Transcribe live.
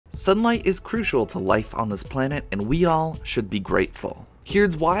Sunlight is crucial to life on this planet, and we all should be grateful.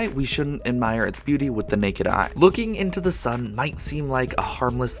 Here's why we shouldn't admire its beauty with the naked eye. Looking into the sun might seem like a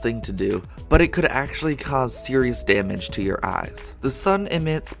harmless thing to do, but it could actually cause serious damage to your eyes. The sun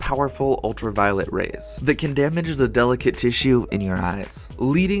emits powerful ultraviolet rays that can damage the delicate tissue in your eyes,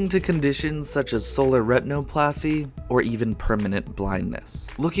 leading to conditions such as solar retinopathy or even permanent blindness.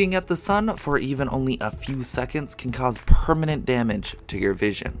 Looking at the sun for even only a few seconds can cause permanent damage to your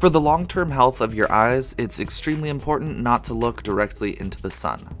vision. For the long-term health of your eyes, it's extremely important not to look directly into the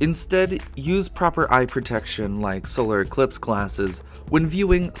sun. Instead, use proper eye protection like solar eclipse glasses when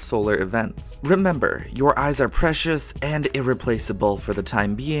viewing solar events. Remember, your eyes are precious and irreplaceable for the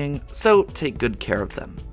time being, so take good care of them.